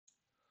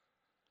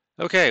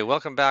Okay,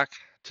 welcome back.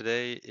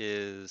 Today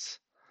is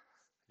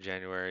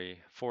January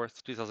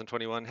 4th,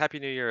 2021. Happy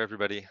New Year,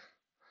 everybody.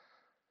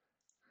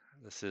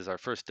 This is our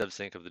first Dev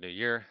Sync of the new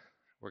year.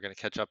 We're going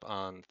to catch up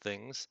on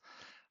things.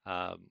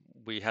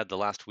 We had the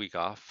last week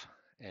off,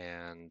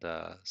 and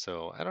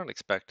so I don't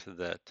expect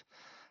that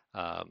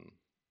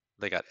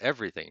they got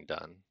everything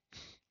done,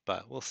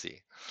 but we'll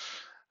see.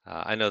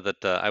 I know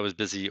that I was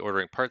busy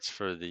ordering parts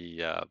for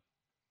the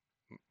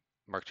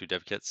Mark II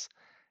dev kits,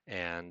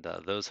 and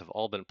those have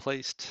all been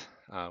placed.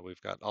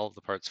 We've got all of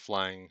the parts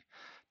flying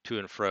to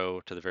and fro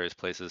to the various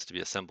places to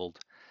be assembled,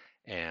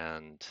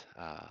 and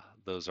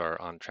those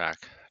are on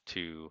track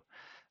to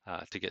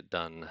get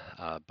done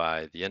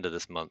by the end of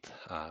this month,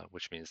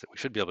 which means that we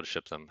should be able to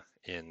ship them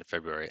in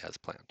February as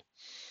planned.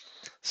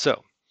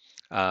 So,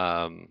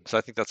 so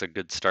I think that's a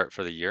good start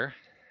for the year,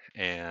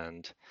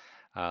 and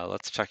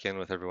let's check in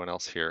with everyone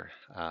else here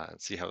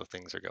and see how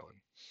things are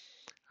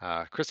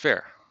going. Chris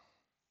Fair.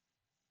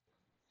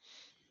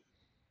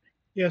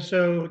 Yeah,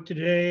 so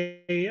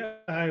today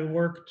I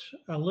worked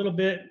a little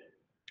bit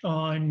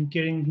on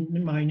getting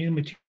my new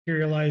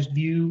materialized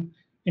view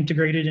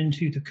integrated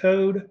into the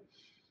code.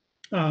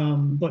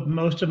 But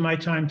most of my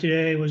time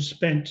today was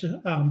spent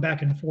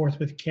back and forth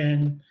with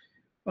Ken,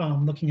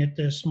 looking at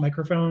this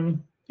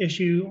microphone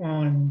issue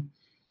on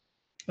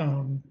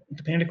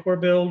the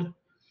PandaCore build.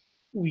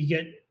 We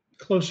get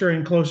closer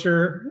and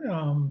closer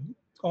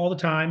all the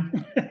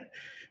time.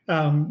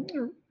 um,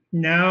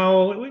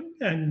 Now,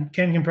 and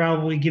Ken can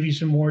probably give you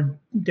some more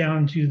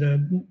down to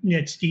the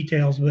nits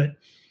details, but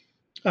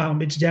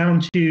it's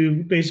down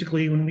to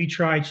basically when we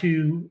try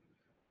to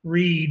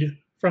read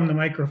from the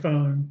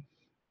microphone,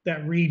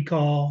 that read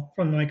call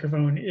from the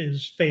microphone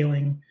is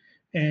failing.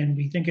 And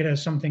we think it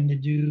has something to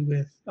do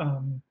with,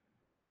 well,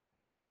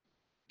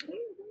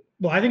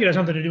 I think it has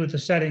something to do with the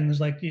settings,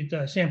 like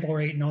the sample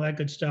rate and all that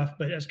good stuff.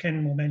 But as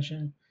Ken will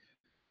mention,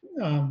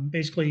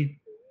 basically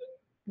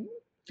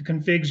the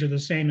configs are the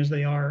same as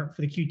they are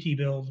for the Qt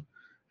build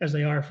as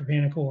they are for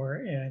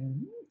PandaCore,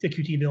 and the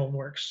Qt build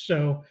works.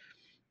 So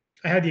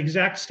I had the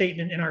exact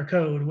statement in our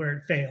code where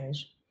it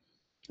fails,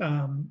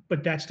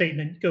 but that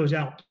statement goes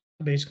out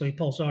to basically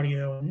pulse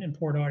audio and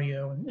import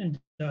audio and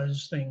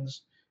does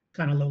things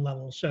kind of low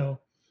level.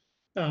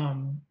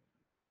 Um,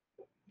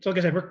 so like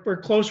I said,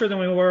 we're closer than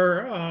we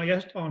were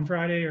yes on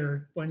Friday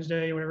or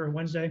Wednesday, whatever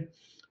Wednesday,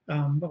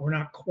 but we're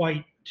not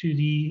quite to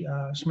the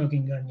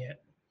smoking gun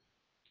yet.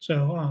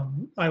 So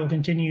I will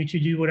continue to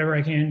do whatever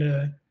I can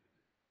to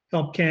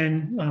help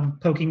Ken,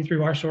 poking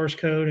through our source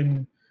code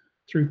and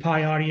through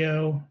Pi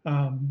Audio,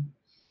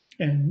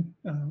 and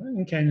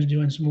Ken's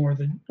doing some more of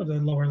the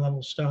lower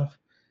level stuff.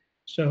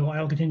 So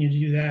I'll continue to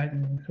do that,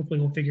 and hopefully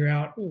we'll figure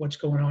out what's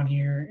going on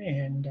here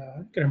and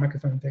get our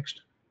microphone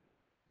fixed.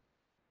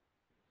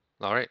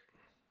 All right,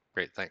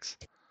 great, thanks.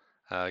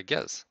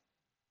 Gez.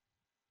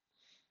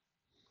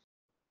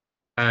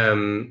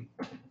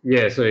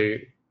 Yeah, so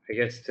I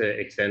guess to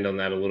extend on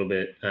that a little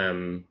bit,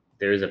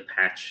 there is a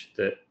patch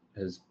that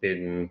has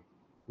been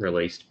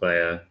released by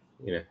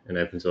an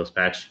open source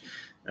patch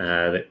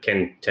that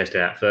can test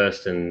it out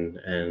first, and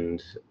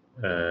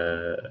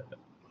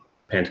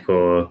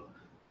PandaCore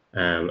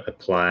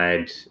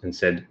applied and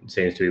said it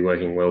seems to be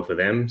working well for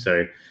them.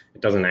 So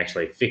it doesn't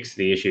actually fix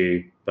the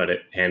issue, but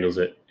it handles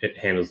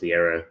the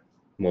error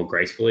more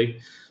gracefully.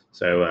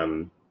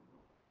 So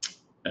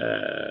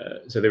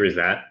so there is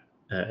that.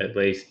 At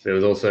least there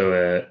was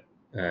also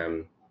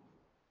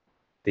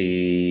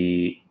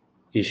the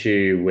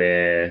issue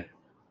where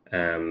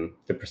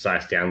the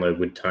precise download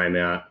would time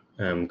out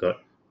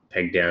got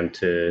pegged down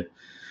to,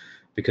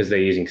 because they're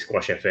using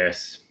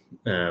SquashFS,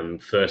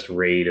 first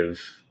read of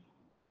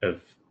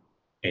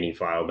any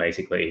file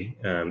basically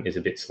is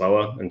a bit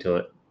slower until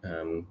it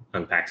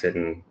unpacks it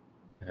and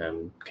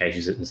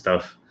caches it and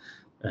stuff.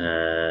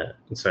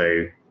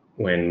 So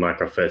when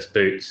Mycroft first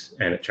boots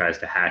and it tries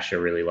to hash a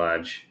really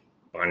large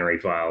binary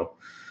file,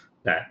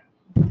 that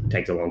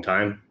takes a long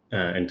time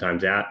and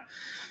times out.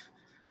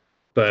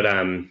 But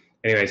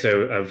anyway,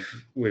 so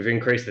we've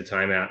increased the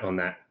timeout on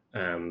that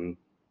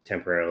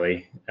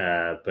temporarily,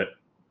 but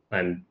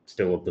I'm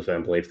still of the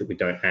firm belief that we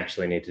don't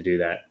actually need to do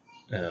that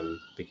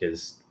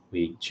because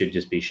we should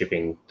just be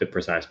shipping the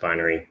precise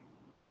binary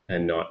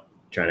and not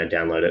trying to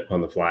download it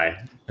on the fly.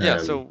 Yeah,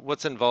 so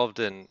what's involved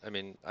in, I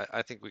mean,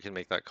 I think we can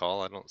make that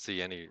call. I don't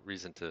see any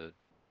reason to,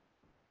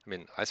 I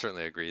mean, I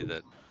certainly agree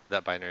that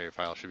that binary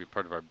file should be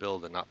part of our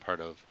build and not part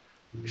of,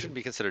 it shouldn't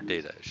be considered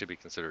data. It should be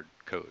considered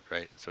code,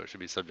 right? So it should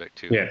be subject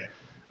to Yeah.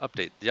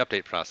 the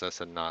update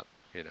process and not,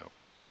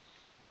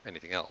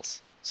 anything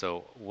else.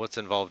 So what's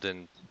involved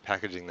in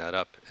packaging that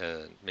up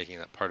and making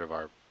that part of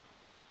our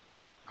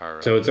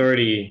So it's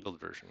already build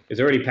version? It's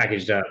already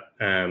packaged up.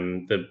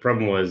 The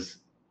problem was,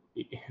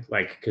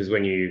 like, because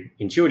when you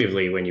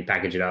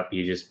package it up,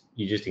 you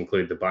just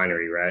include the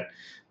binary, right?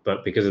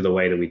 But because of the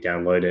way that we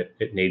download it,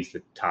 it needs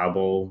the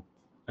tarball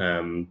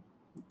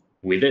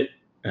with it.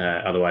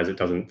 Otherwise, it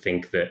doesn't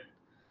think it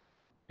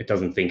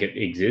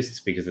exists,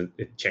 because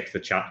it checks the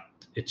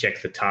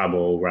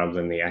tarball rather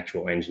than the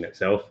actual engine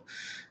itself.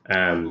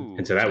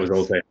 And so that was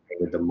also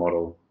with the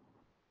model.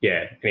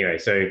 Yeah. Anyway,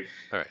 so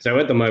All right. so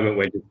at the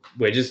moment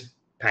we're just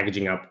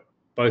packaging up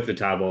both the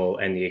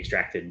tarball and the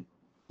extracted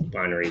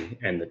binary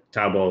and the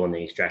tarball and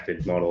the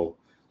extracted model,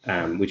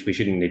 which we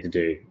shouldn't need to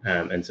do.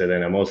 And so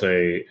then I'm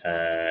also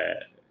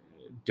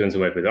doing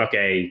some work with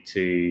OK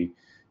to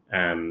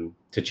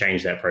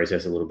change that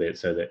process a little bit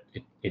so that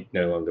it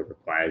no longer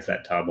requires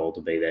that tarball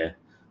to be there,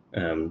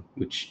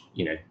 which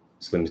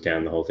slims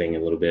down the whole thing a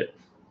little bit.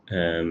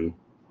 And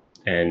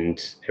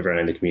everyone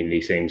in the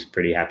community seems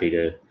pretty happy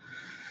to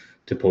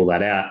pull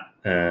that out.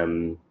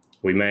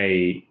 We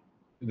may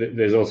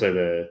there's also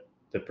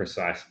the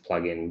precise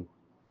plugin.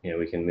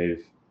 We can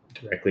move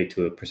directly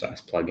to a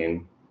precise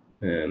plugin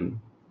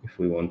if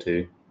we want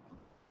to.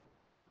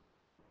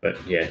 But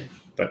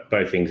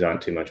both things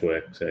aren't too much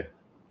work. So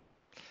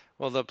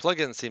Well, the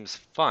plugin seems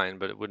fine,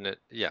 but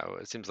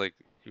it seems like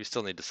you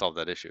still need to solve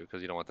that issue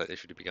because you don't want that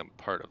issue to become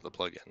part of the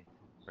plugin,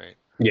 right?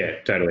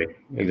 yeah, totally,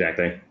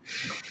 exactly.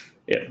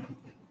 Yeah.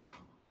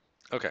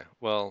 Okay,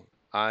 well,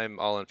 I'm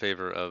all in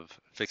favor of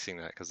fixing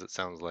that because it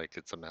sounds like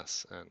it's a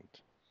mess, and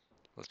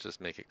let's just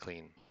make it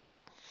clean.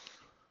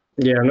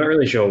 Yeah, I'm not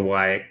really sure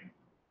why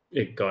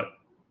it got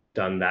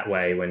done that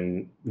way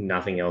when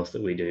nothing else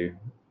that we do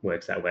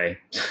works that way.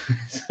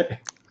 So,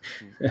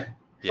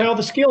 Yeah. Well,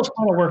 the skills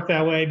kind of work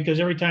that way because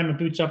every time it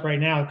boots up right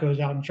now, it goes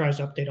out and tries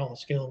to update all the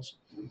skills.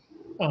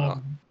 I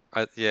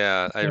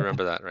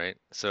remember that, right?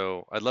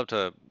 So I'd love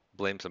to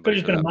blame somebody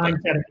Could have for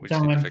just that, been a but mindset at we the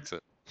just need to time. fix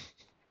it.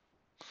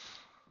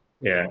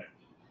 yeah.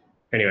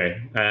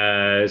 Anyway,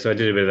 so I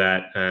did a bit of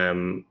that.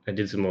 I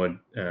did some more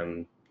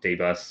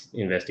dbus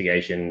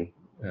investigation,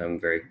 a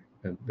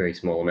very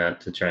small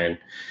amount to try and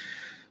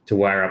to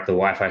wire up the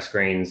Wi-Fi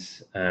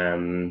screens.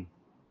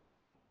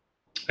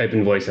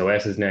 Open Voice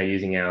OS is now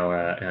using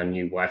our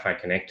new Wi-Fi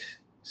Connect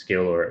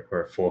skill or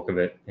a fork of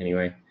it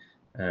anyway.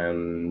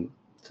 So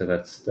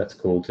that's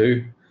cool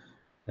too.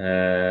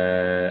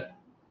 And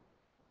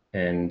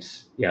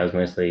yeah, I was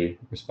mostly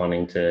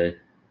responding to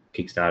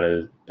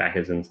Kickstarter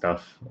backers and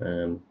stuff,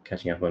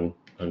 catching up on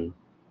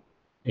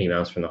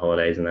emails from the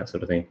holidays and that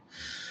sort of thing.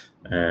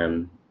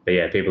 But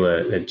yeah, people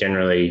are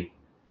generally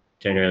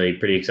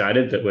pretty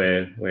excited that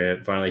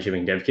we're finally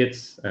shipping dev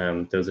kits.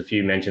 There was a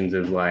few mentions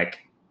of like,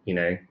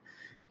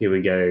 here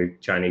we go,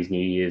 Chinese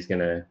New Year is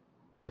gonna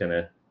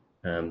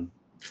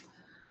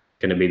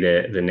be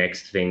the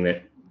next thing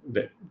that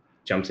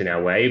jumps in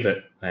our way.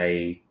 But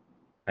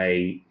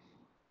I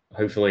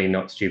hopefully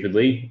not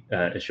stupidly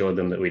assured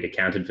them that we'd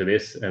accounted for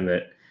this and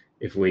that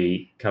if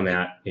we come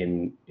out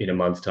in a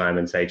month's time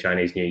and say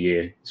Chinese New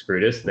Year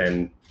screwed us,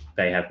 then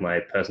they have my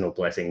personal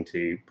blessing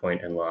to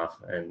point and laugh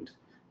and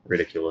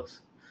ridicule us.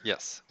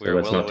 Yes, we So are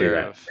let's well not do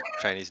aware that. of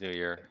Chinese New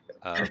Year,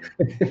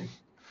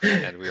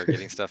 and we are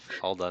getting stuff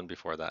all done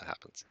before that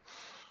happens.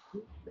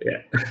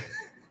 Yeah.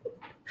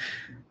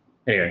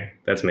 Anyway,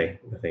 that's me,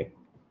 I think.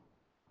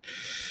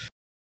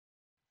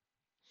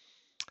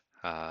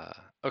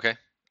 Okay,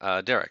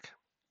 Derek.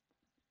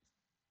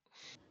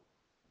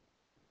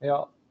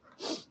 Yeah.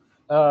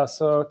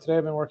 So today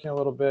I've been working a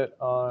little bit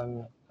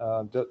on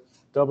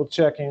double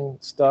checking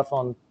stuff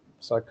on.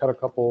 So I cut a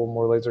couple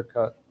more laser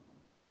cut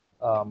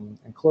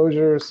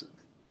enclosures,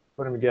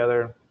 put them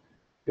together,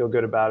 feel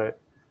good about it.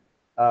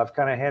 I've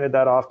kind of handed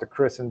that off to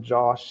Chris and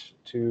Josh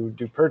to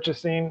do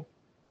purchasing.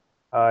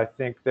 I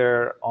think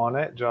they're on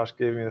it. Josh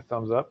gave me the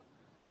thumbs up.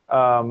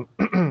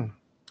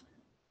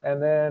 And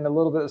then a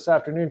little bit this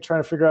afternoon,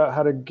 trying to figure out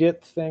how to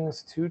get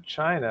things to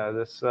China.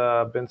 There's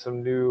been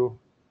some new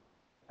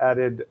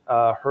added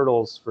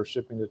hurdles for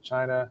shipping to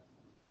China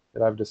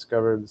that I've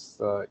discovered. It's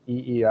the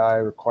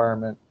EEI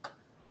requirement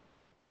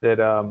that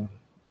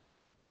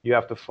you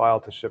have to file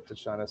to ship to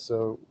China.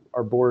 So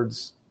our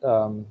boards,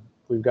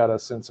 we've got to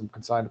send some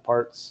consigned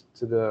parts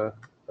to the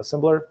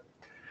assembler.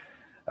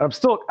 And I'm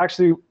still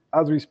actually,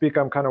 as we speak,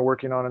 I'm kind of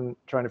working on and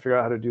trying to figure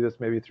out how to do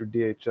this maybe through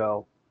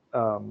DHL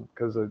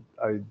because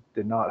I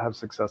did not have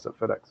success at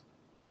FedEx.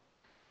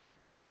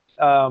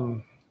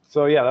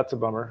 So yeah, that's a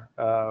bummer.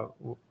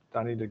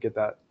 I need to get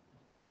that.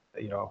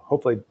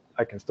 Hopefully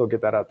I can still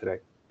get that out today.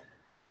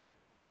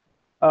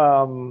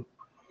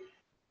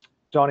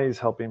 Johnny's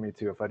helping me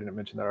too, if I didn't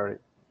mention that already.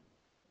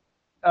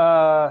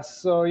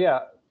 So yeah,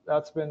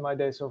 that's been my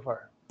day so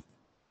far.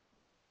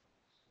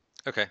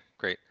 Okay,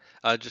 great.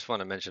 I just want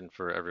to mention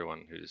for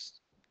everyone who's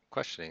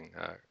questioning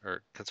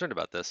or concerned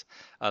about this,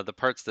 the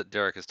parts that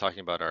Derek is talking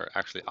about are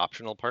actually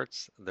optional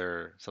parts.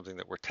 They're something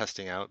that we're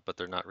testing out, but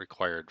they're not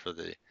required for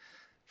the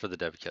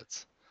dev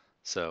kits.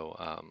 So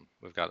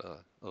we've got a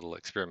little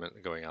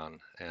experiment going on,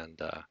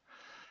 and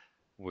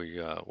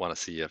we want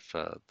to see if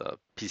the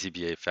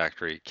PCBA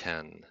factory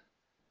can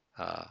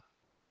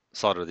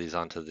solder these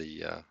onto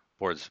the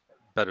boards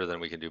better than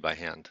we can do by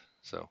hand.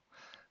 So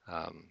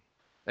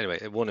anyway,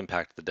 it won't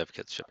impact the dev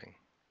kits shipping.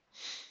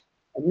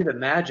 And you'd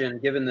imagine,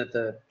 given that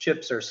the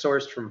chips are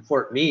sourced from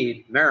Fort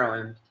Meade,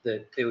 Maryland,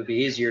 that it would be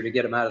easier to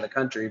get them out of the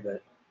country,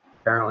 but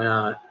apparently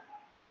not.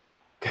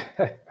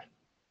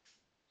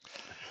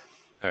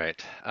 All right,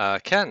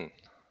 Ken.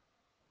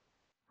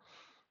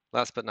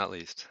 Last but not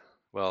least.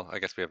 Well, I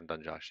guess we haven't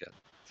done Josh yet.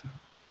 So.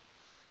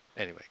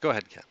 Anyway, go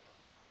ahead, Ken.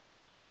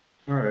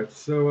 All right,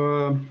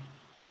 so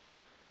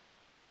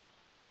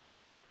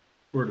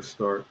where to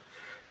start?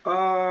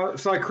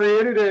 So I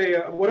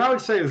created what I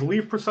would say is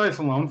leave precise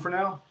alone for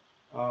now.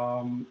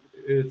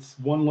 It's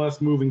one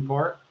less moving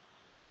part.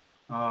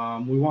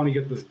 We want to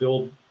get this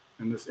build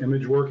and this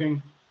image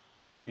working,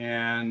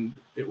 and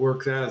it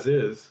works as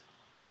is.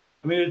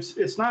 I mean,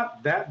 it's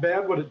not that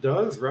bad what it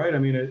does, right? I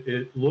mean,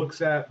 it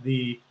looks at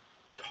the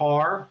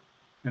tar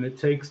and it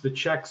takes the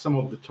checksum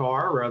of the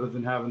tar rather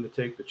than having to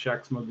take the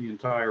checksum of the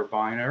entire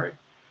binary.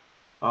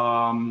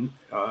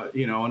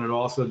 You know, and it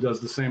also does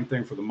the same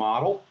thing for the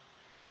model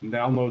and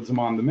downloads them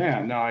on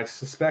demand. Now, I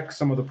suspect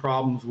some of the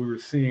problems we were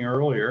seeing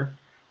earlier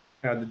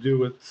had to do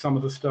with some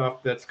of the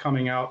stuff that's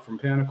coming out from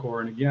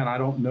Panacore. And again, I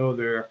don't know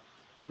their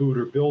boot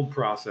or build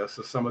process,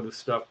 so some of this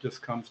stuff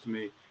just comes to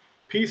me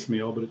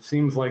piecemeal, but it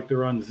seems like they're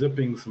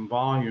unzipping some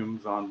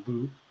volumes on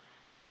boot.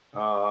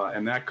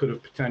 And that could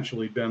have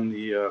potentially been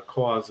the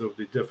cause of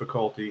the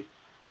difficulty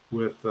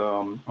with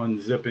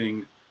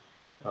unzipping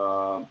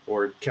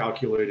or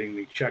calculating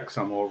the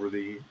checksum over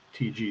the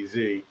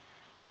TGZ.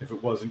 If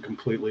it wasn't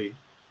completely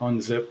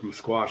unzipped from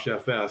Squash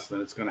FS, then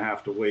it's going to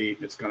have to wait.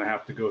 It's going to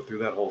have to go through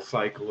that whole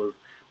cycle of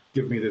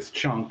give me this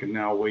chunk and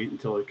now wait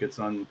until it gets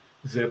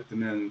unzipped,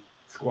 and then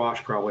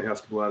Squash probably has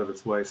to go out of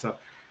its way. So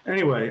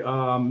anyway,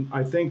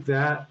 I think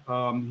that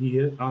he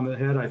hit on the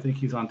head. I think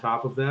he's on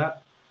top of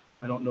that.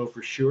 I don't know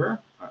for sure,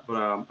 but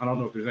I don't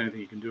know if there's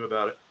anything you can do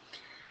about it.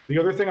 The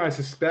other thing I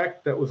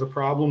suspect that was a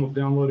problem with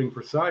downloading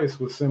Precise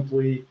was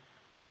simply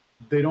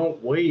they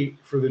don't wait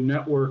for the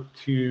network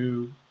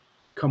to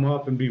come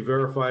up and be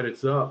verified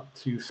it's up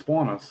to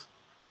spawn us.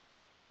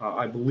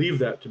 I believe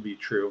that to be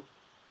true.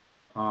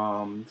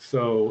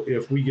 So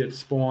if we get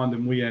spawned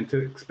and we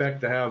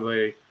expect to have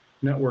a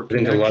network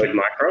Into connection. load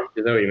Mycroft,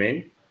 is that what you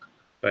mean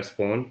by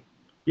spawn?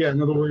 Yeah,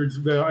 in other words,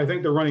 I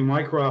think they're running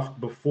Mycroft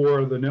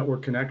before the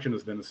network connection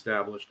has been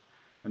established.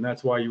 And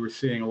that's why you were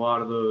seeing a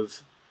lot of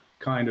those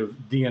kind of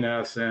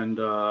DNS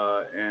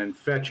and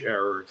fetch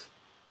errors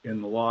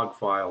in the log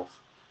files.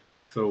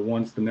 So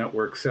once the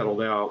network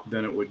settled out,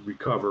 then it would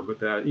recover, but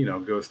that, you know,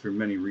 goes through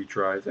many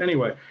retries.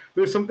 Anyway,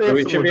 there's some. So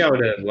we should be able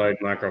to load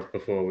Mycroft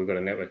before we've got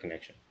a network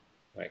connection.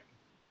 Like,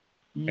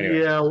 anyway,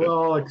 yeah,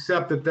 well,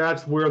 except that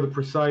that's where the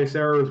Precise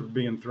errors were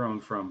being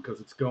thrown from, because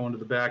it's going to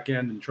the back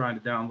end and trying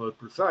to download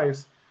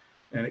Precise,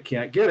 and it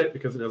can't get it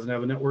because it doesn't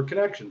have a network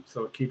connection.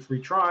 So it keeps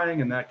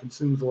retrying, and that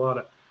consumes a lot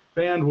of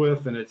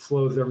bandwidth, and it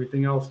slows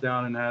everything else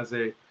down and has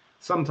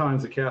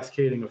sometimes a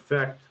cascading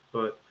effect.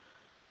 But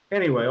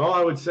anyway, all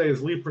I would say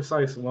is leave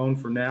Precise alone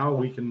for now.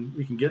 We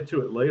can get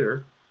to it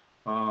later,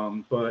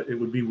 but it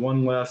would be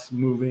one less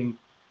moving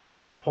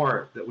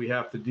part that we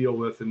have to deal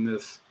with in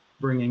this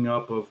bringing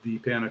up of the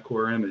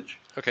Panacore image.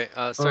 Okay,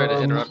 sorry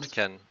to interrupt,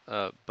 Ken,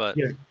 but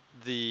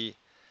yeah.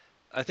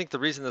 I think the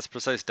reason this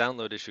precise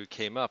download issue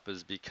came up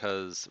is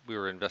because we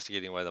were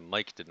investigating why the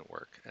mic didn't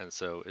work. And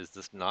so is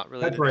this not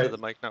related to the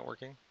mic not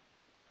working?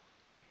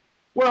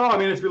 Well, I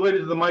mean, it's related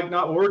to the mic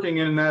not working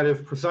in that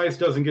if Precise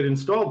doesn't get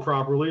installed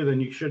properly, then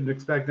you shouldn't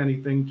expect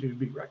anything to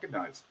be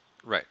recognized.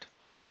 Right.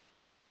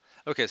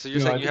 Okay, so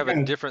you're saying you have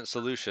a different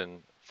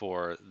solution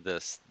for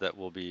this that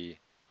will be.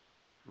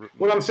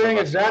 What I'm saying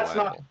is that's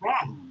not the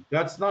problem.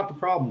 That's not the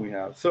problem we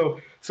have. So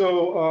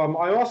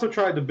I also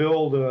tried to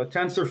build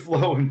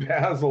TensorFlow in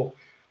Bazel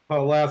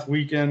last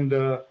weekend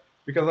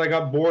because I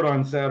got bored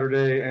on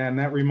Saturday, and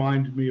that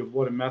reminded me of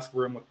what a mess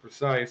we're in with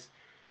Precise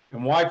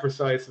and why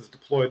Precise is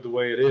deployed the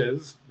way it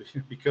is,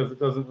 because it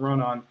doesn't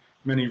run on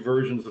many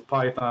versions of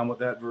Python with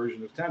that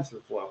version of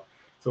TensorFlow.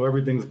 So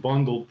everything's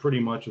bundled pretty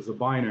much as a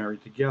binary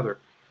together.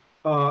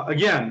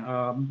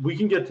 Again, we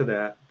can get to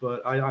that,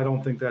 but I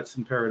don't think that's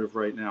imperative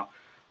right now.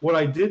 What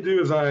I did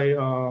do is I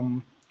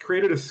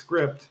created a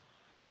script,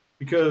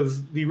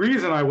 because the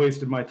reason I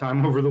wasted my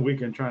time over the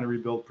weekend trying to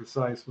rebuild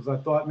Precise was I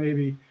thought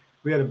maybe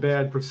we had a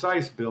bad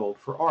Precise build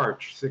for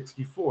Arch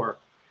 64.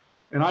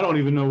 And I don't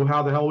even know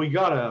how the hell we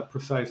got a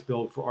Precise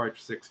build for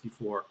Arch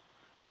 64.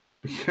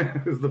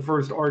 It's the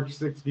first Arch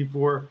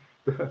 64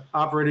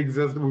 operating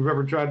system we've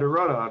ever tried to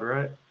run on,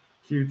 right?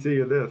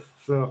 QT of this.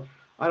 So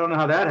I don't know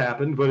how that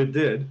happened, but it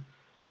did.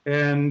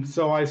 And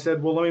so I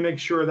said, well, let me make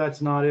sure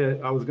that's not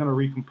it. I was going to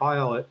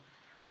recompile it.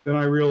 Then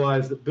I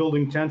realized that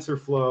building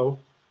TensorFlow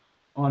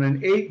on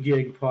an 8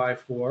 gig Pi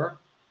 4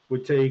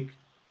 would take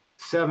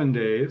 7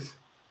 days,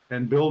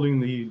 and building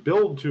the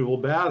build tool,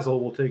 Bazel,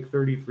 will take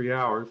 33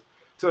 hours.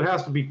 So it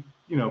has to be,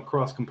 you know,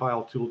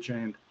 cross-compiled tool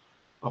chained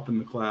up in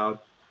the cloud.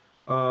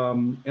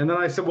 And then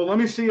I said, well, let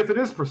me see if it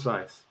is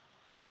Precise.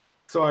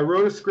 So I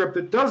wrote a script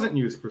that doesn't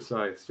use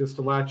Precise, just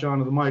to latch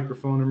onto the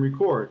microphone and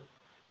record.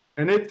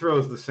 And it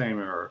throws the same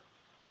error.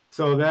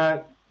 So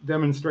that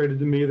demonstrated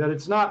to me that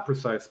it's not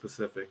Precise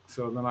specific.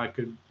 So then I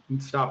could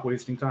stop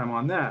wasting time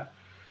on that.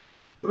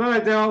 But then I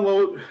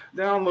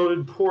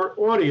downloaded port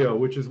audio,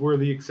 which is where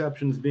the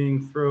exception's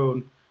being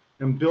thrown,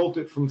 and built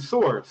it from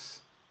source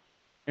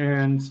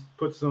and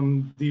put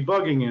some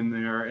debugging in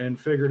there and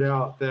figured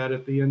out that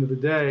at the end of the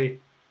day,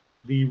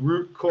 the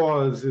root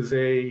cause is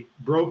a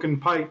broken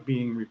pipe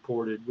being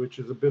reported, which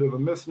is a bit of a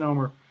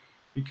misnomer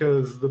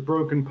because the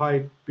broken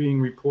pipe being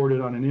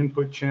reported on an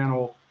input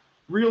channel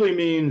really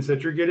means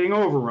that you're getting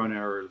overrun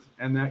errors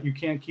and that you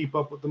can't keep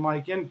up with the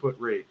mic input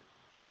rate.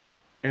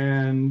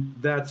 And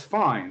that's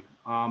fine.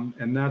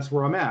 And that's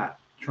where I'm at,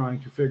 trying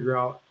to figure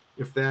out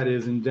if that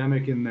is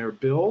endemic in their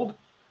build,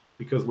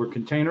 because we're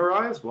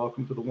containerized.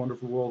 Welcome to the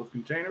wonderful world of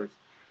containers.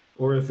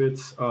 Or if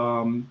it's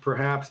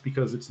perhaps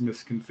because it's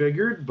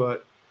misconfigured.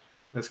 But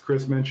as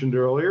Chris mentioned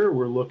earlier,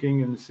 we're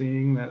looking and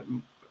seeing that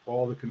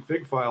all the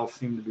config files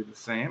seem to be the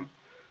same.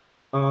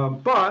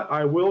 But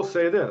I will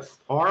say this,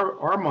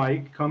 our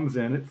mic comes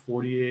in at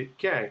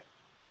 48K,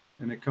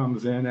 and it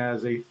comes in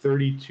as a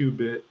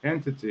 32-bit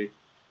entity,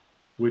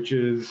 which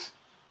is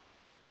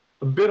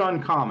a bit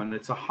uncommon.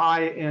 It's a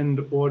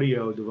high-end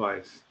audio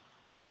device.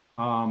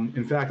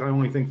 In fact, I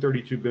only think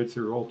 32 bits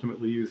are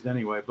ultimately used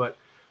anyway, but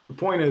the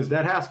point is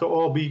that has to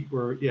all be,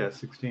 or yeah,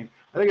 16.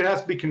 I think it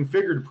has to be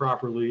configured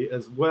properly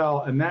as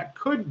well, and that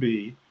could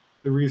be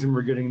the reason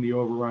we're getting the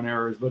overrun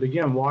errors. But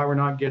again, why we're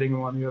not getting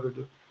them on the other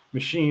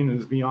machine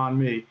is beyond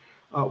me.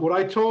 What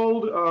I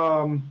told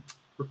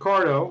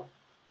Ricardo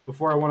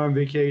before I went on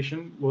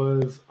vacation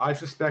was I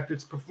suspect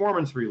it's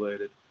performance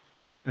related.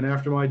 And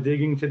after my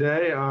digging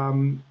today,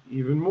 I'm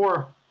even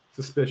more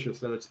suspicious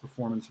that it's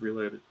performance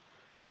related.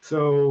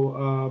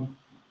 So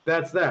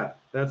that's that.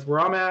 That's where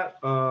I'm at.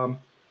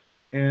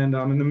 And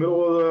I'm in the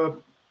middle of the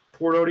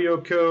port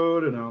audio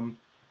code, and I'm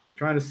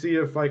trying to see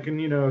if I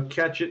can,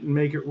 catch it and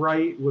make it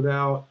right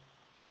without,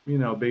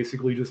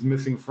 basically just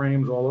missing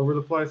frames all over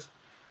the place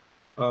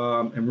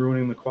and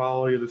ruining the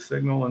quality of the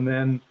signal. And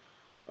then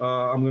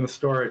I'm going to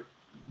start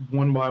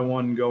one by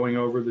one going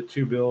over the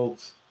two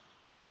builds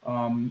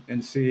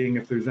and seeing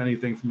if there's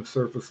anything from a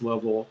surface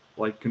level,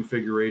 like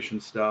configuration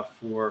stuff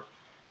or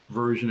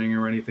versioning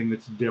or anything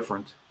that's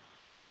different.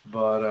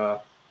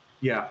 But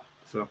yeah,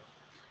 so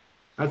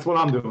that's what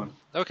I'm doing.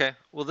 Okay.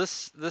 Well,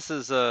 this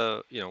is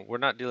we're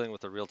not dealing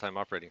with a real-time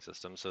operating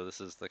system, so this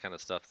is the kind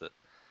of stuff that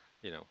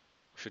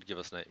should give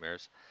us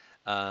nightmares.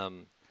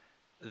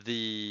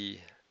 The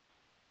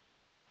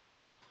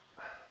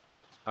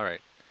All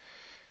right.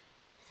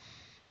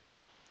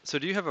 So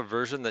do you have a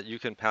version that you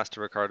can pass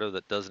to Ricardo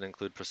that doesn't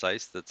include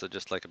precise? That's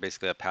just like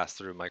basically a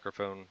pass-through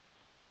microphone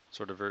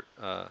sort of.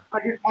 I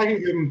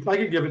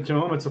can give it to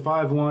him. It's a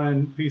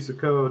 5-line piece of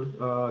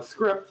code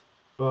script,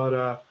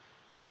 but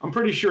I'm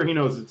pretty sure he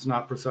knows it's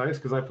not precise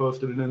because I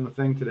posted it in the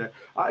thing today.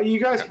 You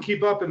guys can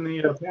keep up in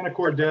the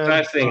Panacore Dev.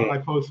 I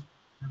post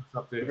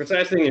updates. The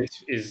precise thing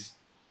is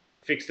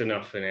fixed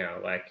enough for now,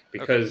 like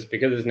because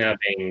it's now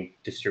being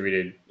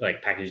distributed,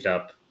 like packaged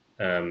up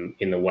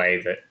in the way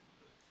that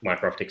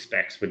Mycroft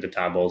expects with the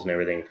tar balls and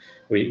everything.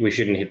 We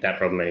shouldn't hit that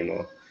problem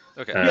anymore.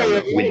 Okay.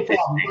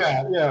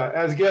 Yeah.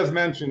 As Gez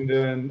mentioned,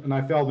 and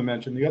I failed to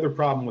mention, the other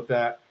problem with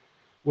that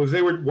was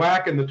they were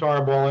whacking the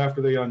tar ball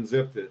after they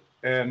unzipped it,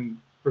 and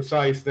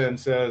Precise then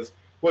says,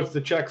 "What's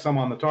the checksum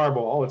on the tar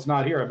ball? Oh, it's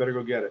not here. I better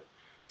go get it."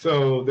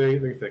 So they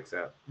fix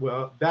that.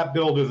 Well, that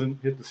build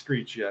isn't hit the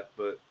streets yet,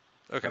 but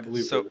okay. I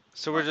believe so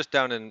we're just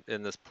down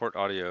in this port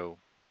audio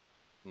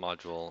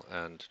module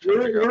and trying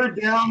to figure out. We're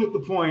down at the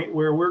point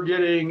where we're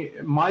getting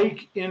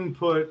mic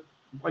input.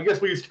 I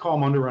guess we used to call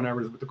them underrun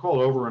errors, but they're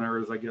called overrun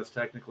errors, I guess,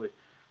 technically.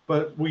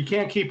 But we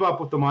can't keep up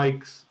with the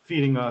mics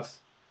feeding us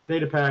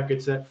data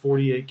packets at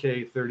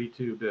 48K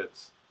 32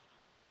 bits.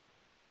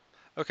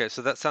 Okay,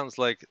 so that sounds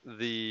like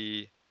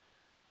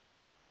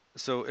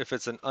so if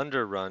it's an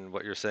underrun,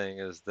 what you're saying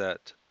is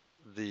that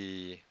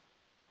the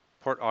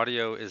port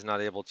audio is not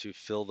able to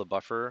fill the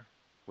buffer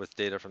with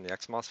data from the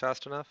XMOS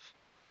fast enough?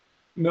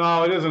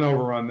 No, it is an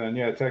overrun then.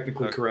 Yeah,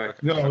 technically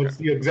correct. No, it's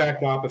the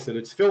exact opposite.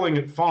 It's filling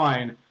it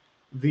fine.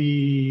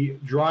 The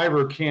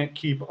driver can't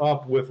keep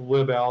up with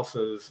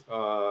libalsa's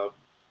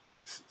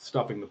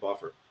stuffing the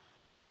buffer.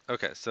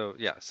 Okay, so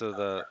yeah, so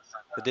the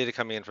data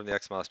coming in from the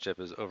XMOS chip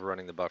is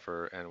overrunning the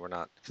buffer and we're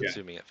not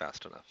consuming it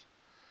fast enough.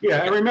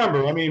 Yeah, and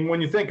remember, I mean,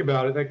 when you think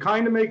about it, that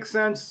kind of makes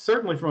sense,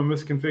 certainly from a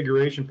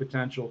misconfiguration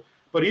potential,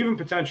 but even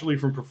potentially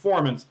from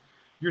performance.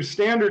 Your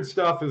standard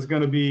stuff is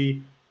going to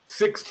be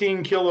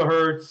 16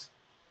 kilohertz,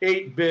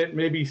 8-bit,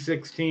 maybe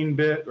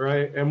 16-bit,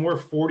 right? And we're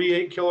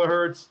 48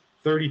 kilohertz,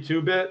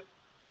 32-bit.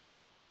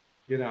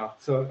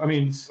 So I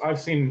mean, I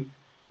think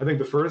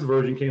the first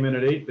version came in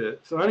at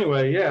 8-bit. So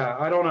anyway, yeah,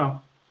 I don't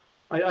know.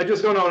 I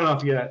just don't know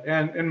enough yet,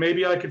 and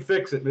maybe I could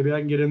fix it. Maybe I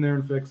can get in there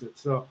and fix it.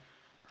 So,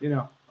 it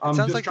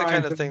sounds like the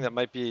kind of thing that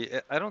might be.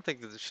 I don't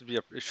think that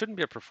it shouldn't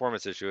be a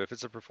performance issue. If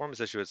it's a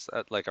performance issue, it's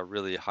at like a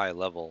really high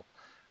level,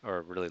 or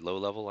a really low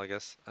level, I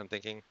guess. I'm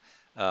thinking,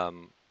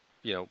 between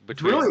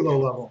it's really low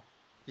level.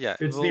 Yeah,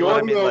 it's the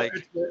audio.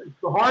 It's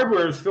the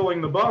hardware is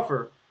filling the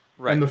buffer,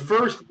 right? And the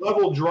first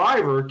level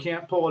driver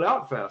can't pull it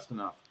out fast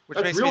enough. Which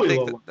makes me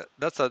think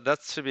that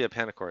should be a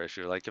Panacore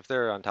issue. Like if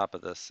they're on top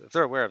of this, if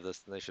they're aware of this,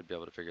 then they should be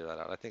able to figure that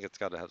out. I think it's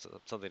got to have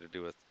something to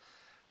do with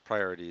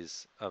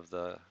priorities of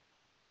the,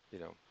 the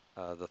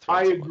threads.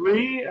 I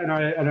agree, and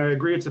I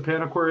agree it's a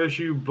Panacore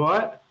issue,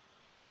 but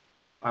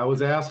I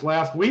was asked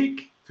last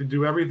week to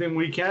do everything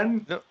we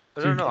can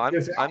No, I'm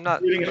not saying I'm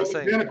not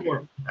saying.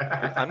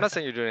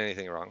 saying you're doing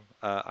anything wrong.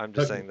 I'm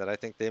just Okay. saying that I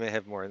think they may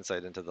have more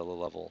insight into the low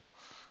level,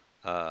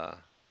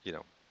 you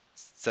know,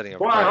 setting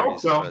of Well, I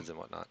hope priorities, so. threads, and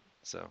whatnot.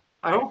 So,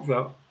 I hope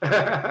so.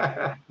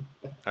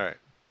 all right.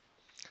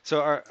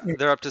 So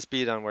they're up to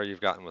speed on where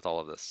you've gotten with all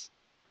of this?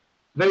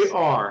 They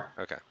are.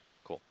 Okay,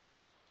 cool.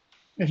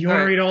 If you All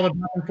want to right. read all the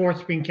back and forth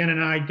between Ken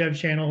and I, Dev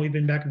channel, we've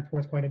been back and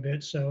forth quite a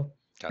bit. So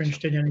if you're Gotcha.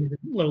 interested in any of the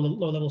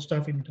low level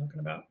stuff we've been talking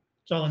about,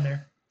 it's all in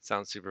there.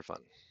 Sounds super fun.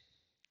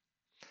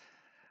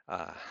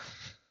 All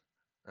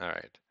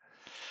right.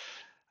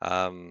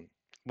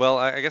 Well,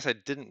 I guess I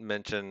didn't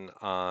mention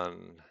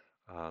on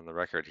the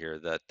record here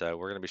that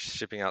we're going to be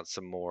shipping out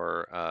some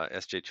more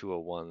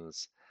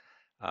SJ201s,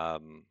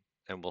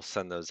 and we'll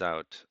send those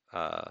out.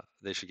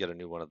 They should get a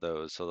new one of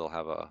those, so they'll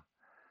have a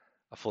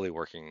fully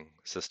working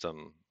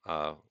system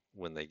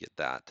when they get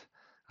that.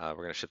 We're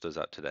going to ship those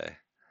out today,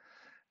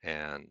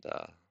 and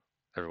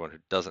everyone who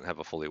doesn't have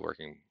a fully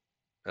working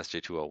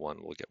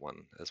SJ201 will get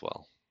one as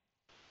well.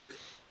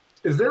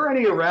 Is there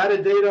any errata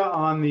data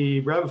on the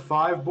Rev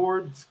 5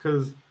 boards?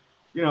 Because,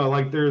 you know,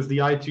 like there's the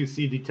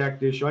I2C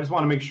detect issue. I just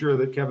want to make sure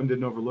that Kevin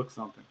didn't overlook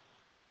something.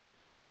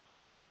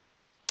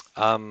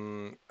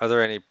 Are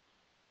there any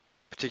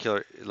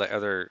particular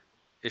other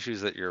issues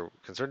that you're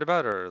concerned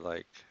about, or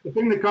like? The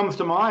thing that comes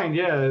to mind,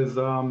 yeah, is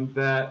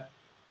that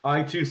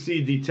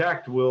I2C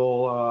detect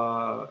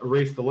will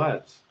erase the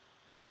LEDs.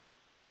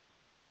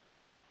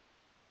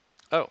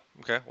 Oh,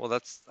 okay. Well,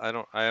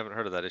 I haven't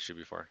heard of that issue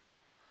before.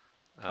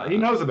 He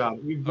knows about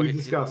it. We okay,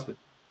 discussed it.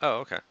 Oh,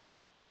 okay.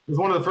 It was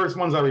one of the first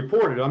ones I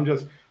reported. I'm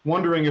just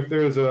wondering if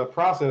there's a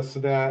process so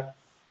that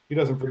he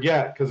doesn't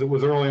forget, because it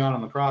was early on in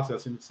the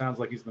process, and it sounds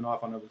like he's been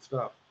off on other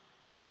stuff.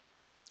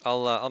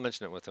 I'll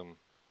mention it with him.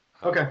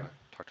 Okay.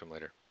 Talk to him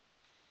later.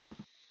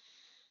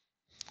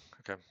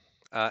 Okay.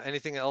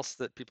 Anything else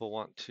that people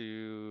want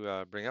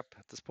to bring up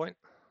at this point?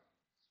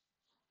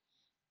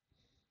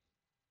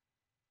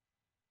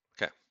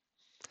 Okay.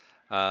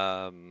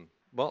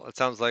 Well, it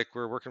sounds like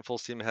we're working full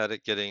steam ahead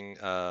at getting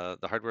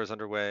the hardware is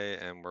underway,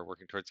 and we're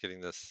working towards getting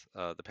this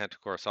the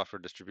Pantacore software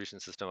distribution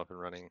system up and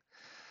running.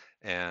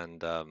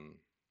 And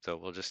so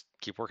we'll just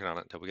keep working on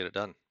it until we get it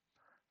done,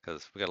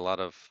 because we got a lot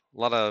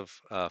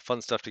of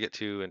fun stuff to get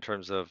to in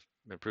terms of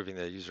improving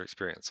the user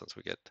experience once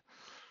we get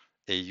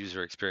a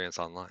user experience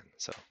online.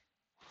 So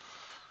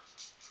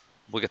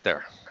we'll get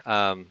there.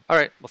 All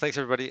right. Well, thanks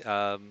everybody.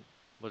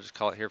 We'll just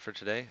call it here for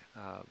today,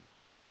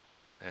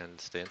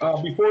 and stay in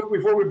touch.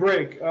 Before we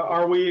break,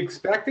 are we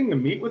expecting to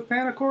meet with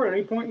Pantacore at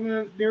any point in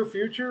the near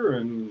future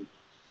and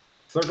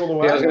circle the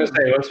wagon? Yeah, I was going to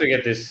say once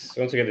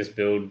we get this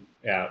build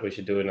out, we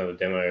should do another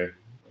demo.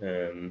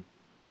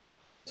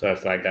 So I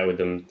flagged that with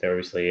them. They're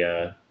obviously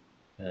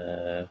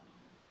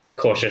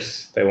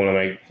cautious. They want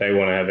to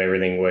have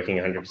everything working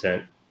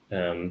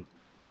 100%,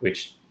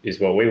 which is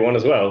what we want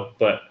as well.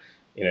 But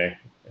you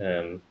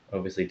know,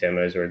 obviously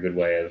demos are a good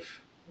way of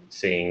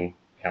seeing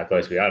how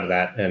close we are to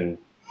that and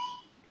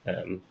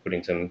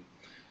putting some,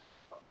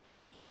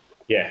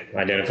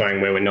 identifying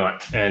where we're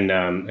not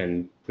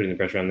and putting the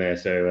pressure on there.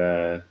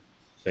 So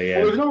yeah.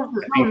 Well, there's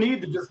no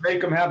need to just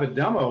make them have a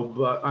demo,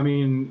 but I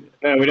mean.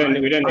 No, we don't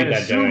need that demo to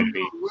assume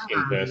be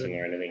in person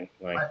or anything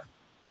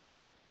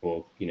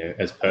or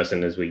as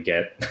person as we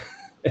get,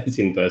 as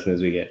in person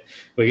as we get.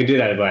 We can do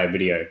that via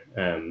video,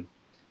 and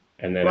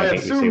then Well, I I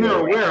think we see assume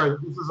they're where we're at. aware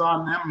that this is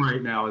on them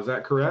right now. Is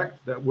that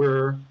correct? That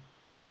we're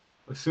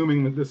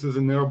assuming that this is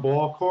in their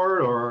ball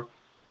court, or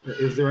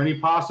is there any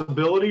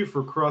possibility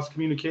for cross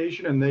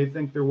communication and they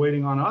think they're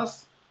waiting on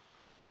us?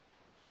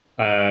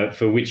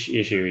 For which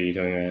issue are you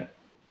talking about?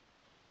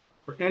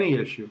 For any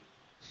issue.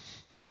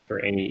 For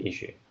any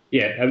issue.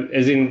 Yeah,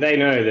 as in they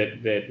know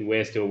that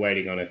we're still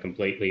waiting on a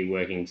completely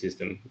working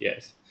system.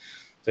 Yes,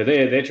 so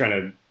they're trying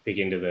to pick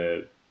into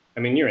the. I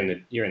mean, you're in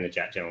the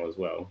chat channel as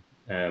well.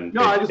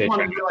 No, I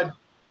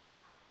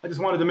just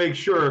wanted to make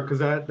sure, because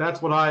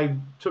that's what I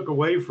took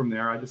away from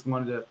there. I just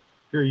wanted to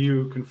hear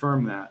you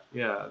confirm that.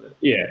 Yeah.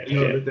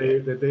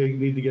 That they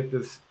need to get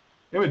this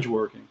image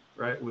working,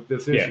 right, with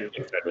this issue.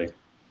 Yeah, exactly.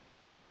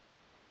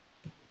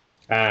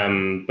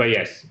 But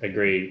yes,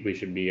 agreed. We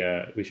should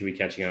be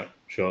catching up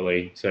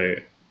shortly. So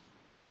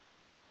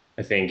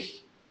I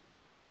think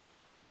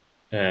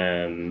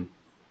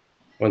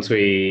once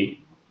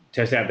we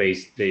test out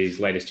these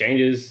latest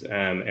changes,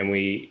 and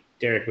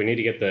Derek, we need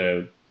to get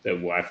the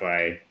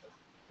Wi-Fi,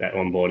 that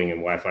onboarding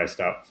and Wi-Fi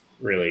stuff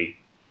really,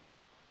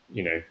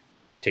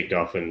 ticked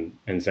off and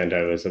sent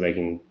over so they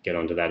can get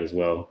onto that as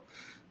well.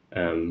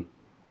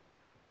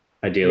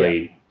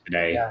 Ideally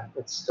today. Yeah,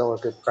 it's still a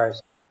good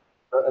price.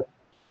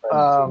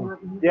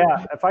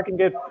 Yeah, if I can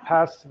get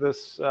past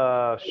this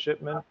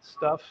shipment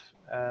stuff,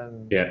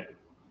 and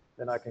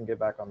then I can get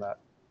back on that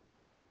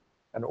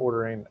and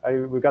ordering.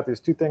 We've got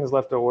these 2 things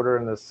left to order,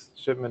 and this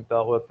shipment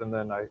dealt with, and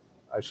then I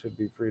should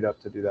be freed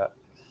up to do that.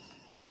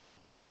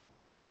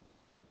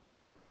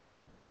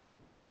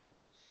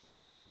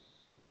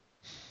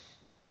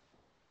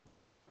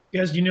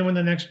 Guys, do you know when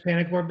the next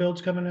Pantacore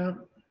build's coming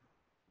out?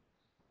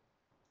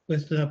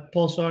 With the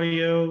Pulse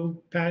Audio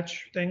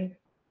patch thing?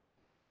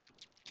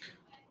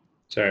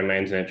 Sorry, my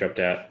internet dropped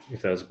out.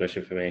 If that was a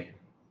question for me.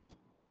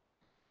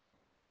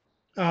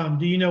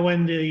 Do you know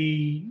when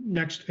the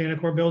next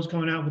Panacore build is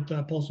coming out with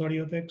the Pulse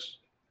Audio fix?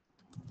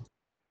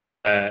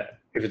 If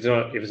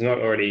it's not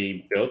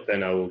already built,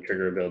 then I will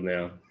trigger a build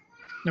now.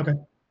 Okay.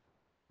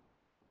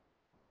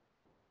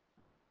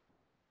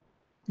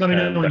 Let me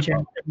know in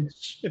chat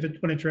if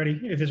it's when it's ready,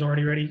 if it's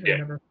already ready or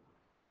whatever.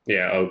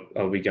 Yeah,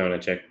 I'll be going to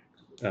check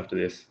after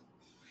this.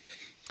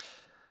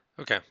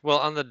 Okay. Well,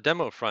 on the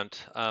demo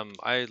front,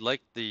 I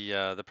like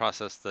the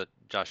process that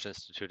Josh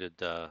instituted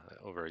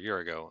over a year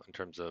ago in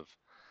terms of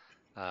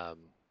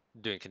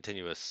doing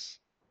continuous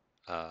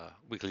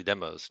weekly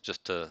demos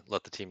just to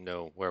let the team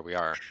know where we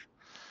are.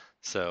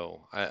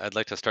 So I'd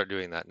like to start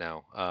doing that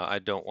now. I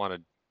don't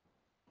want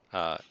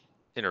to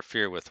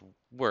interfere with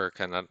work,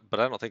 but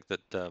I don't think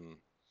that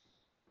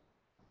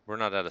we're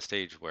not at a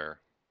stage where,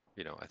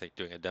 I think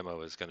doing a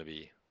demo is going to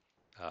be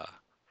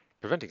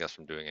preventing us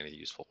from doing any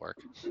useful work.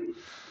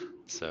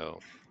 So,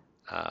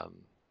 so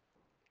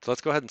let's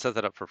go ahead and set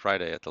that up for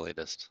Friday at the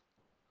latest.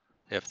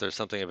 If there's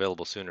something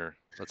available sooner,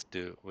 let's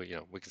do. We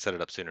can set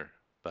it up sooner,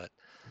 but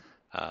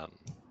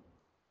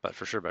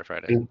for sure by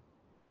Friday.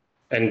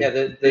 And Yeah,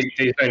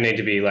 these don't need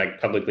to be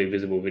like publicly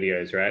visible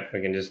videos, right?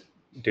 We can just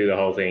do the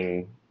whole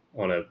thing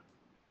on a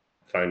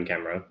phone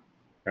camera,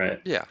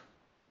 right? Yeah.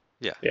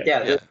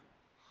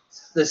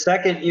 The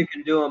second you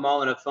can do them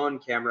all in a phone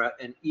camera,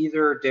 and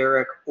either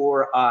Derek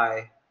or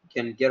I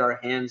can get our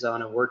hands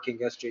on a working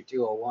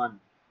SJ201,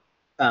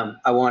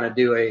 I want to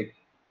do a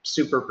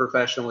super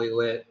professionally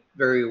lit,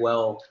 very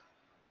well.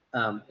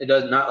 It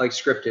does not like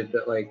scripted,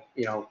 but like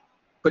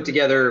put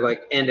together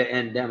like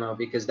end-to-end demo,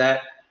 because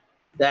that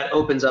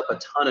opens up a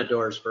ton of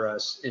doors for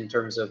us in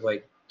terms of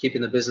like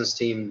keeping the business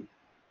team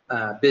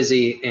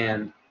busy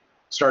and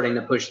starting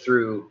to push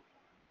through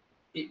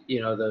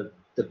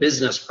the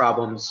business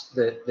problems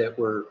that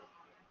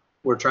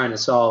we're trying to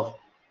solve,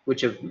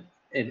 which have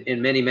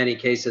in many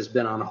cases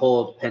been on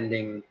hold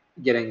pending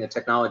getting the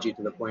technology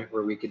to the point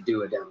where we could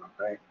do a demo,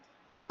 right?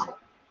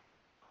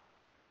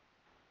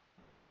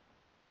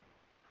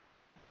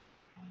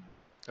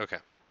 Okay.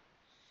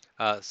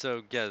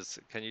 So Gez,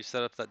 can you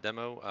set up that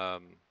demo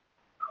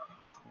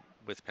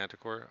with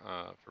Pantacore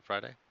for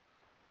Friday?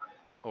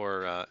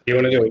 Or you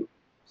want to do it?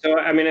 So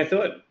I mean, I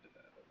thought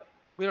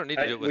we don't need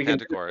to do it with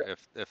Pantacore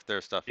if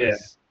their stuff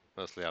is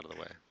mostly out of the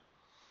way.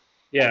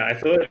 Yeah, I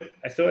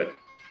thought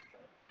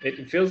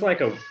it feels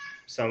like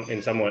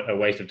somewhat a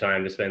waste of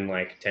time to spend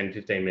like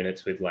 10-15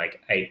 minutes with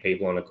like 8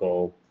 people on a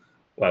call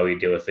while we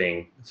do a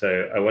thing.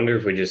 So I wonder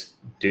if we just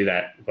do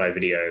that by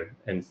video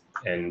and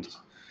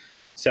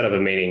set up a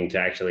meeting to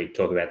actually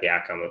talk about the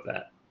outcome of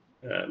that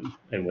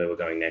and where we're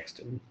going next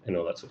and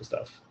all that sort of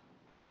stuff.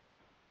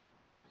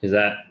 Is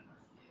that?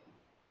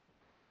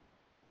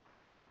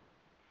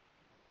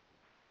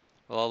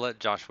 Well, I'll let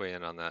Josh weigh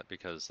in on that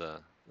because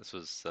this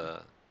was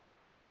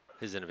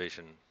his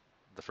innovation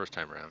the first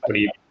time around.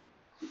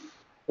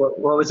 What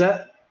was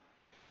that?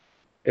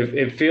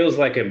 It feels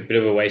like a bit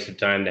of a waste of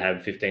time to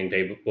have 8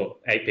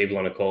 people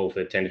on a call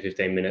for 10 to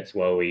 15 minutes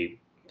while we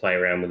play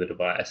around with the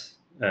device.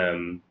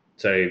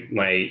 So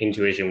my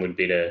intuition would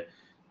be to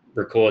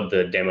record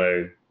the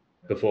demo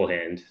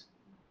beforehand,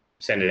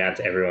 send it out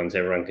to everyone so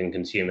everyone can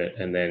consume it,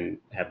 and then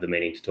have the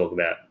meeting to talk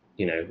about,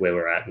 where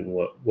we're at and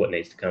what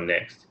needs to come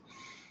next.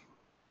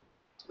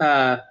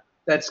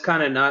 That's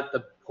kind of not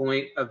the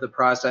point of the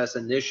process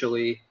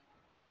initially.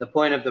 The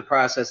point of the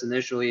process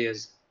initially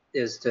is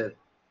to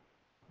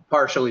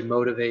partially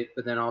motivate,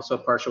 but then also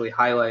partially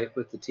highlight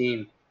with the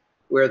team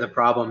where the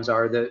problems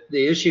are. The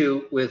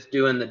issue with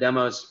doing the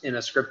demos in a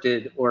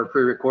scripted or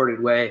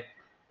pre-recorded way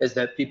is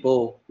that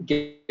people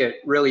get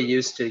really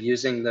used to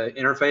using the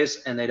interface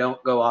and they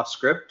don't go off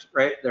script,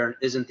 right? There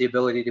isn't the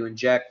ability to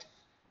inject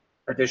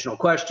additional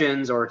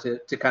questions or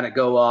to kind of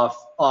go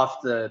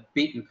off the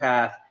beaten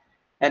path.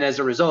 And as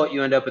a result,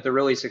 you end up with a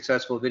really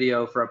successful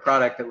video for a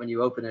product that when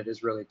you open it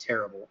is really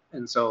terrible.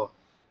 And so,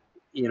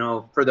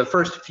 for the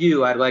first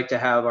few, I'd like to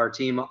have our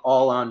team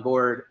all on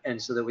board, and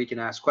so that we can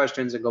ask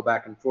questions and go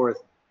back and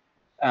forth.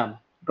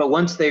 But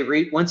once it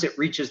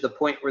reaches the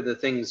point where the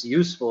thing's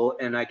useful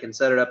and I can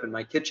set it up in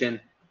my kitchen,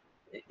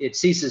 it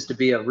ceases to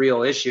be a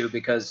real issue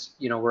because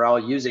we're all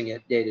using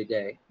it day to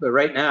day. But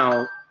right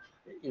now,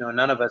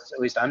 none of us, at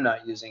least I'm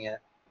not using it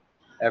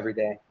every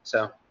day.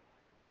 So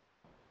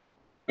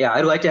yeah,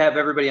 I'd like to have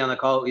everybody on the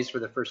call at least for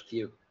the first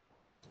few.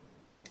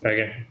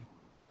 Okay.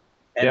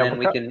 And then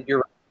we can.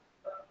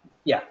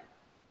 Yeah.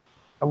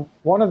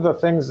 One of the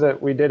things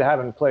that we did have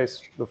in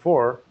place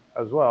before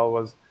as well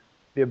was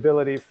the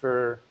ability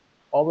for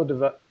all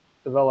the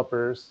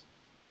developers,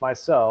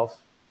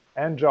 myself,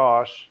 and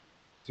Josh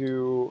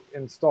to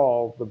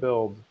install the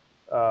build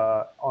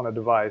on a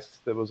device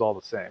that was all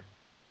the same.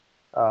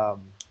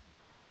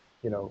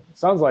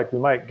 Sounds like we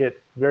might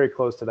get very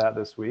close to that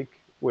this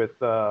week with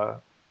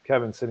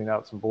Kevin sending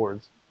out some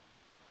boards.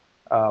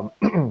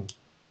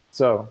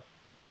 So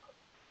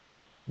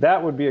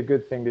that would be a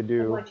good thing to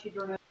do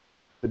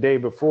the day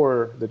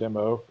before the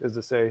demo, is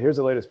to say, here's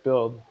the latest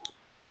build,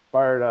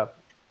 fire it up.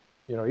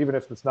 Even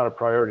if it's not a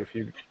priority for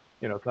you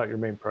it's not your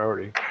main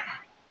priority,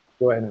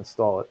 go ahead and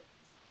install it.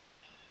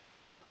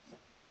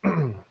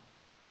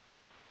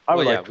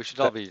 Well, yeah, we should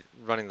all be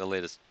running the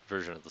latest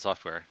version of the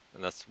software,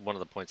 and that's one of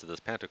the points of this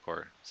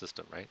Pantacore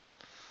system, right?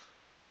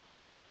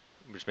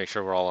 We just make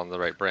sure we're all on the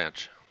right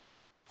branch.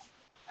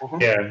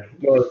 Yeah,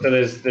 well, so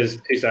there's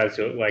two sides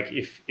to it. Like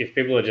if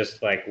people are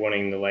just like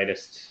wanting the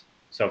latest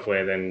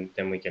software, then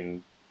we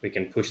can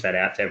push that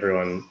out to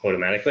everyone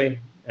automatically.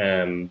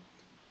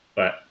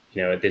 But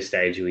at this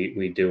stage,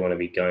 we do want to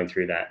be going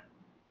through that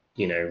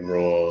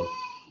raw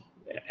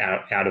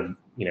out of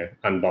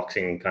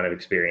unboxing kind of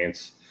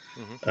experience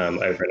over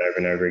and over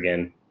and over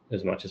again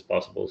as much as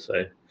possible.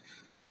 So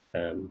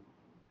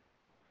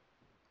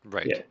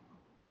right. Yeah.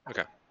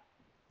 Okay.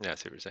 Yeah, I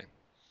see what you're saying.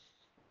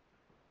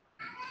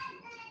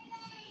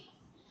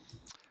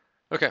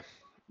 Okay.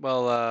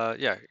 Well,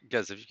 yeah,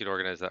 guys, if you could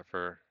organize that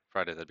for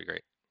Friday, that'd be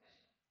great.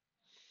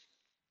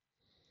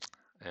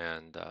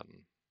 And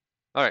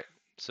all right.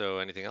 So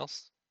anything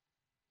else?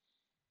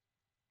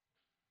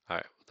 All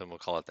right, then we'll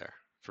call it there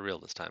for real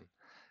this time,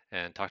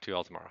 and talk to you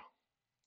all tomorrow.